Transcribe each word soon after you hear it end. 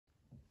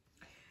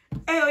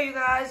Hey you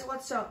guys,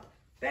 what's up?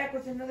 Back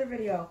with another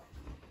video.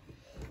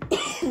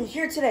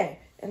 Here today.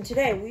 And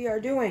today we are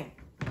doing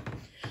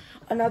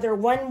another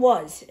When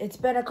Was. It's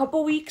been a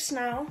couple weeks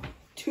now.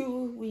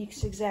 2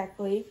 weeks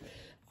exactly.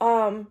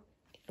 And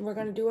we're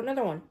gonna do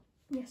another one.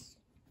 Yes.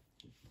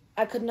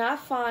 I could not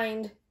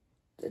find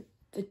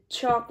the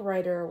chalk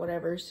writer or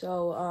whatever,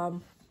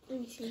 so Let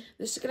me see.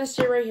 this is gonna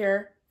stay right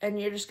here,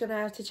 and you're just gonna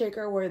have to take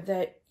our word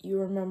that you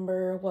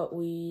remember what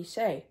we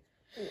say.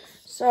 Yes.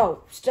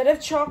 So, instead of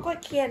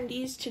chocolate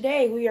candies,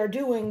 today we are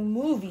doing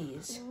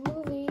movies.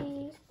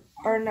 Movies.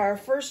 And our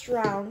first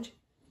round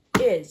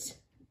is.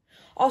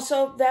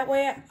 Also, that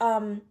way,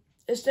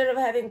 instead of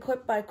having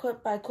clip by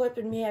clip by clip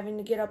and me having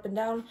to get up and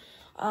down,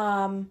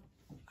 I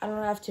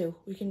don't have to.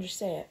 We can just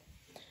say it.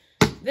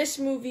 This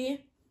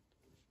movie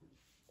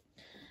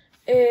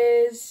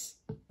is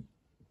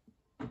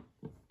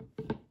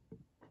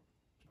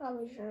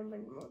Probably should have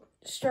been more.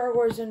 Star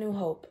Wars: A New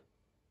Hope.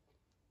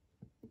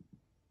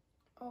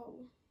 Oh.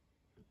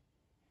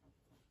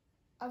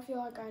 I feel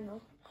like I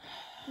know.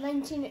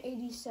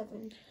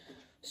 1987.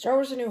 Star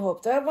Wars: A New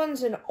Hope. That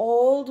one's an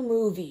old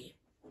movie.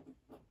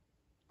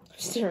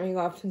 Staring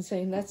off and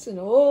saying, that's an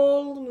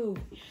old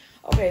movie.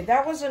 Okay,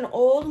 that was an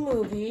old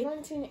movie.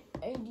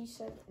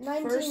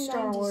 1987. First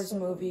Star Wars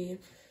movie.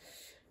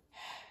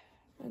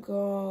 I'll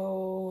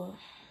go.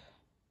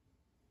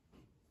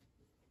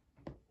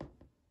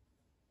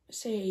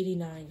 Say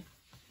 89.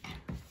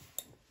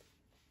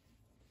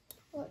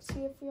 Let's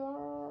see if you're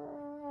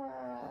right.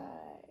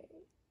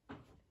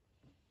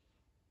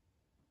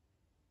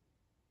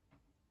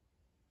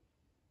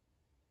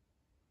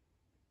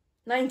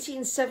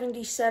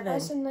 1977. I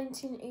said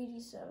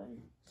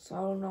 1987. So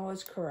I don't know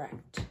what's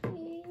correct.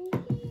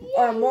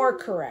 Or more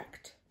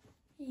correct.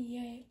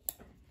 Yay.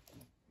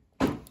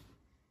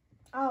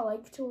 I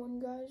like to win,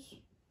 guys.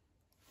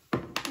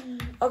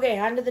 Okay,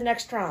 on to the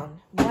next round.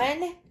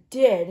 When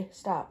did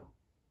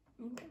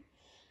Okay.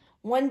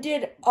 When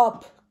did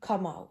Up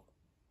come out?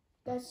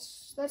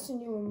 That's a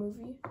newer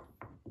movie.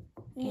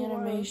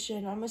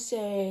 Animation. I'm gonna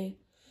say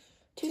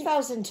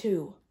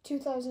 2002.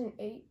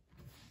 2008.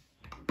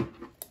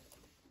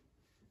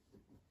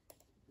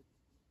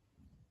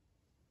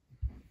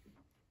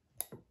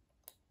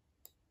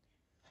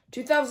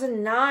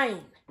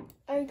 2009.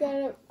 I got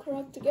it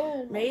correct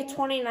again. May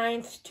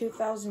 29th,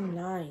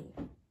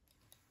 2009.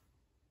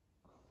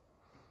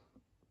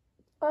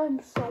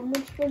 I'm so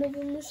much better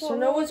than this. So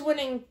Noah's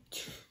winning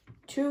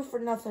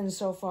 2-0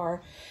 so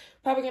far.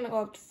 Probably gonna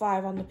go up to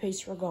 5 on the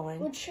pace we're going.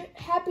 Which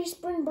happy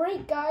spring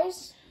break,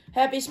 guys.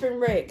 Happy spring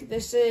break.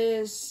 This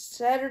is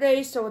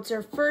Saturday, so it's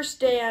our first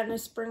day on the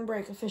spring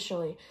break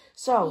officially.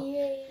 So,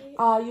 Yay.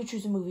 you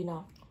choose a movie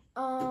now.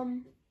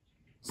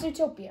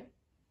 Zootopia.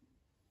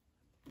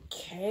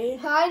 Okay.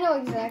 I know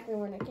exactly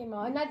when it came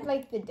out. Not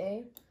like the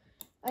day.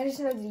 I just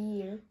know the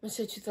year. Let's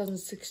say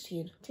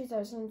 2016.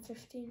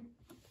 2015.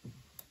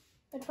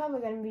 It's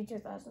probably gonna be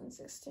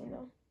 2016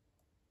 though.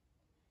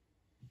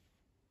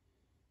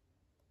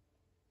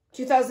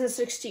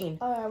 2016.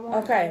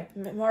 Okay,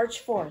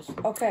 March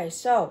 4th. Okay,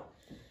 so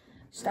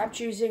stop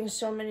choosing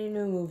so many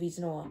new movies,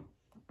 Noah.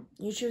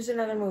 You choose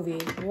another movie.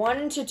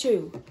 1 to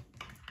 2.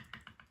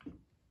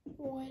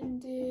 When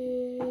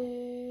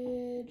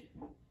did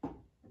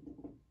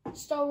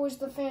Star Wars: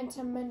 The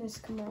Phantom Menace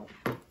come out?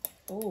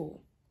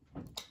 Oh.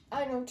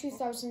 I know,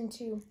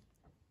 2002.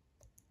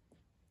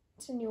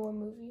 It's a newer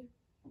movie.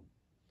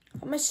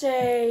 I'm gonna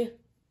say,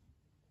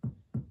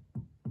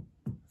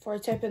 before I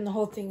type in the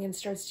whole thing and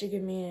starts to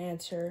give me an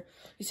answer,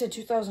 you said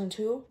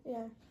 2002?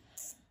 Yeah.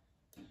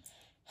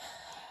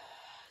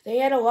 They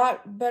had a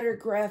lot better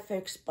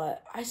graphics,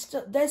 but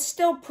that's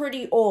still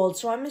pretty old,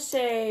 so I'm gonna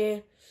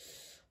say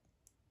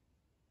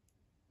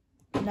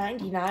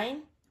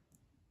 99?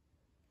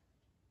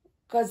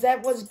 Because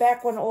that was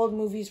back when old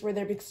movies were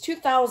there, because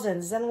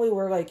 2000s, then we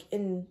were like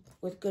in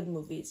with good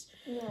movies.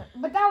 Yeah,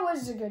 but that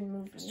was a good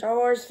movie. Star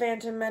Wars: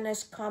 Phantom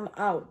Menace come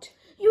out.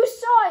 You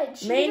saw it,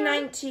 cheater. May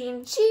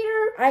 19th.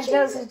 Cheater. I cheater.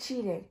 wasn't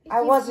cheating.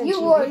 I wasn't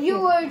cheating. You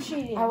were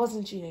cheating. I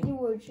wasn't cheating. You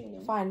were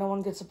cheating. Fine, no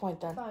one gets a point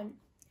then. Fine.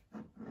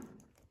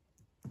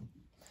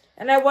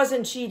 And I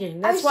wasn't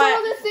cheating. That's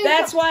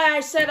why I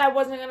said I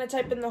wasn't gonna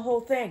type in the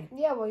whole thing.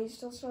 Yeah, well, you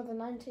still saw the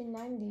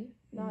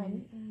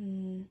 1999.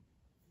 Mm-hmm.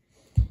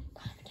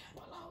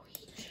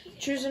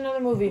 Choose another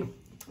movie.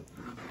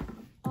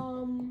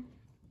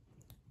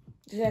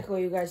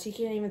 Exactly, you guys. He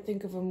can't even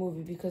think of a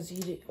movie because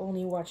he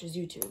only watches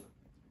YouTube.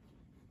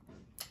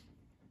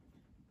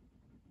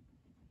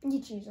 You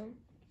choose them.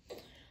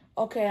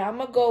 Okay, I'm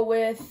gonna go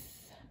with.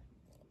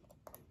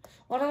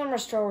 One of them are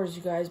Star Wars,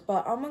 you guys,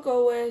 but I'm gonna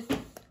go with.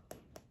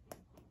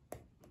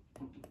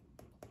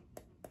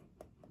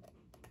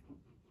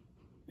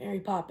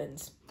 Mary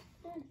Poppins.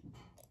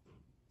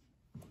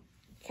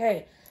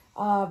 Okay.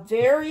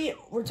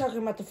 We're talking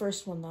about the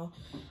first one though.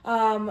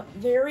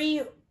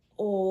 Very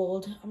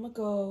old. I'm gonna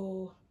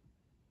go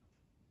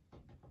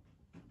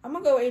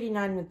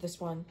 89 with this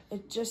one.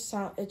 It just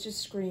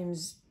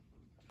screams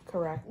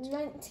correct.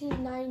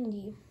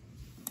 1990.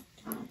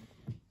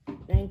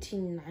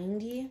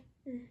 1990?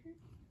 Mm-hmm.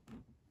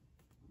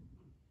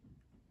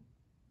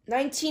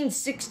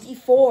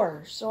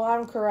 1964, so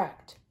I'm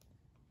correct.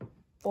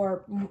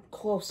 Or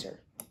closer.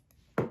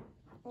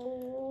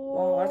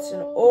 Wow, that's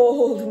an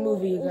old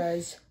movie, you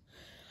guys.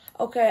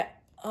 Okay,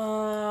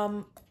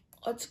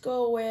 let's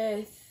go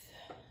with...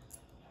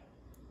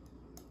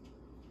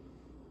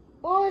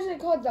 What was it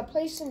called? The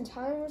Place in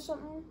Time or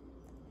something?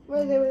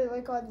 Where they were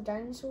like all the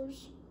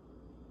dinosaurs?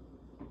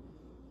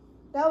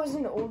 That was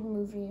an old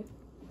movie.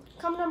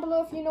 Comment down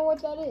below if you know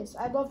what that is.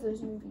 I love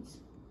those movies.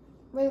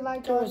 Where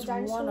like There all was the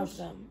dinosaurs. one of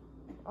them.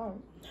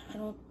 Oh.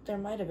 There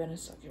might have been a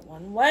second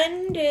one.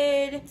 When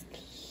did...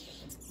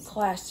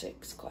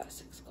 Classics.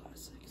 Let's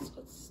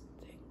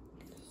think.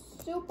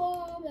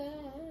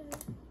 Superman.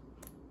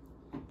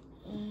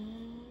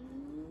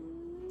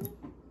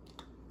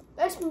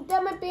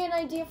 That might be an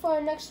idea for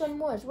our next one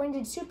was. When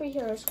did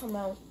superheroes come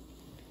out?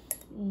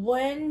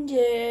 When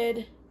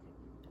did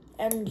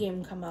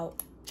Endgame come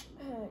out?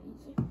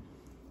 Easy.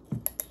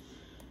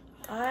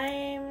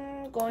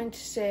 I'm going to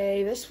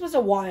say this was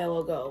a while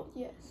ago.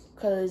 Yes.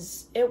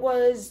 Because it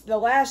was the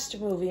last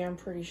movie, I'm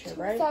pretty sure,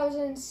 right?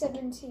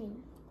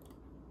 2017.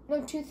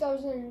 No,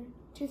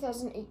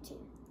 2018.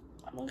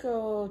 I'm going to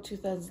go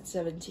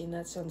 2017.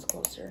 That sounds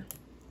closer.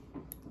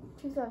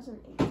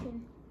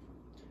 2018.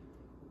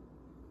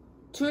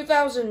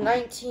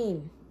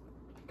 2019.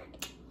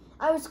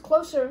 I was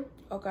closer.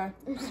 Okay.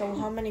 So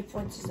how many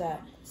points is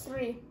that?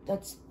 3.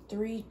 That's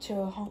 3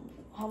 to...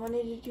 How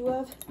many did you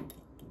have?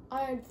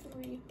 I had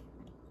 3.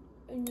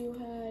 And you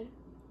had...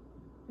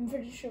 I'm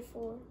pretty sure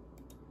 4.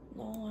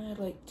 No, I had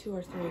like 2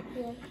 or 3.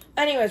 Yeah.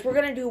 Anyways, we're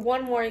going to do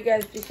one more, you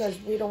guys, because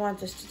we don't want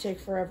this to take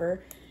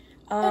forever.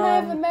 And I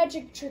have a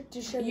magic trick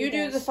to show you. You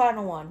do the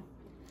final one.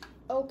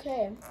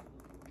 Okay.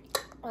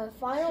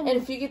 Final And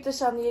if you get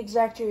this on the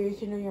exact year, you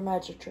can do your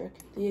magic trick.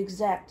 The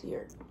exact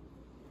year.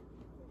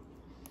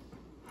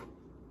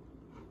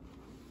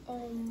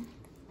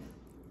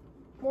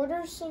 What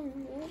are some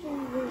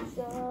movies?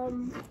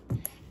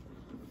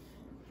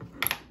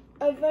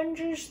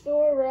 Avengers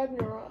Thor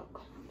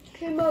Ragnarok.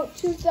 Came out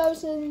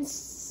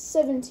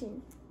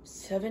 2017.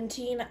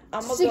 17?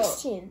 I'm going to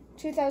 16.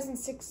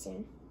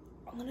 2016.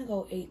 I'm going to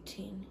go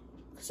 18.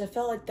 Because I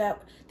felt like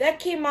that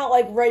came out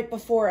like right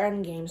before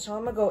Endgame. So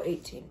I'm going to go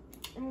 18.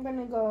 I'm going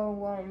to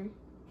go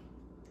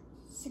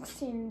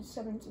 16,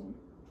 17.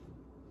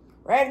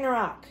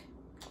 Ragnarok.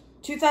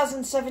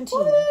 2017.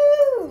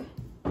 Woo!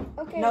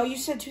 Okay. No, you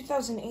said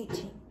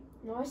 2018.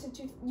 No, I said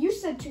you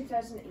said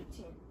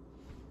 2018.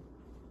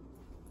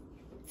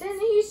 Didn't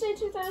you say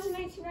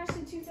 2018? I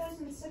said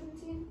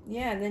 2017.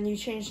 Yeah, and then you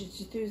changed it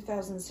to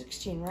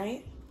 2016,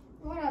 right?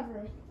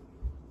 Whatever.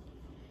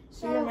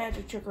 Do your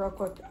magic trick real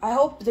quick. I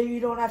hope that you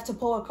don't have to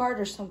pull a card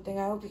or something.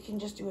 I hope you can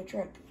just do a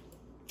trick.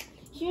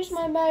 Here's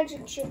my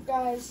magic trick,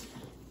 guys.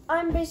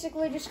 I'm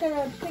basically just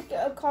gonna pick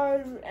a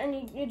card, and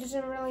it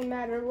doesn't really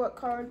matter what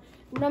card.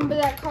 Remember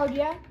that card,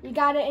 yeah? You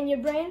got it in your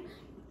brain?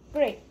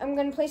 Great. I'm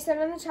gonna place that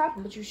on the top.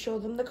 But you show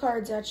them the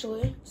cards,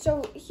 actually.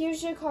 So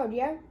here's your card,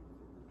 yeah?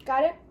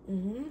 Got it?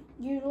 Mm-hmm.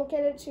 You look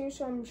at it too,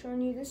 so I'm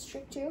showing you this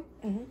trick too.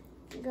 Mm-hmm.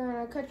 You're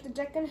gonna cut the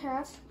deck in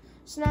half.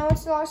 So now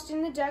it's lost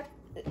in the deck.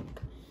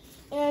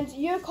 And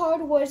your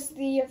card was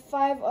the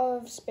 5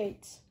 of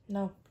spades.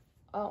 No.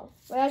 Oh,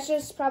 well, that's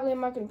just probably a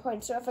marking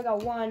point. So if I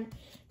got 1,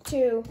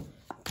 2,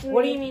 3,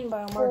 What do you mean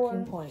by a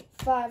marking 4, point?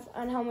 5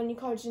 on how many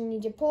cards you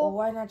need to pull. Well,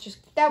 why not just...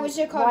 That was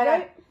your card,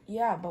 right?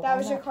 Yeah, but That why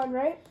was not? your card,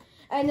 right?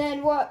 And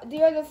then what?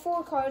 The other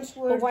 4 cards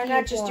were. But why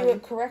not just do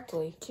it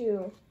correctly?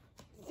 2,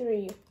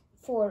 3,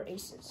 4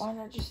 aces. Why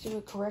not just do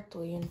it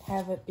correctly and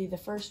have it be the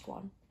first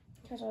one?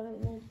 Because I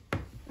don't know.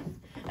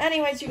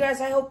 Anyways, you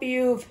guys, I hope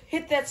you've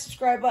hit that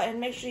subscribe button.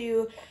 Make sure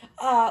you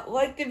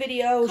like the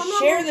video,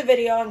 share the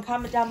video, and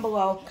comment down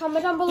below.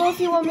 Comment down below if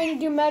you want me to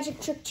do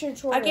magic trick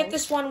tutorials. I get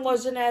this one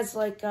wasn't as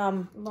like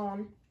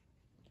long.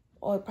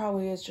 Well, it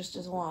probably is just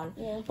as long.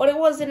 Yeah. But it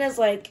wasn't as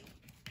like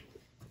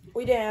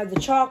we didn't have the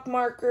chalk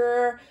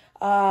marker.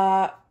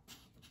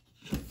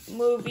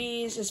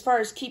 Movies, as far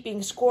as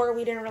keeping score,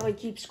 we didn't really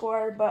keep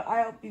score, but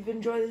I hope you've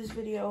enjoyed this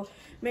video.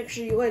 Make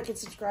sure you like and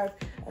subscribe,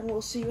 and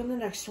we'll see you in the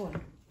next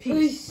one.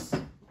 Peace.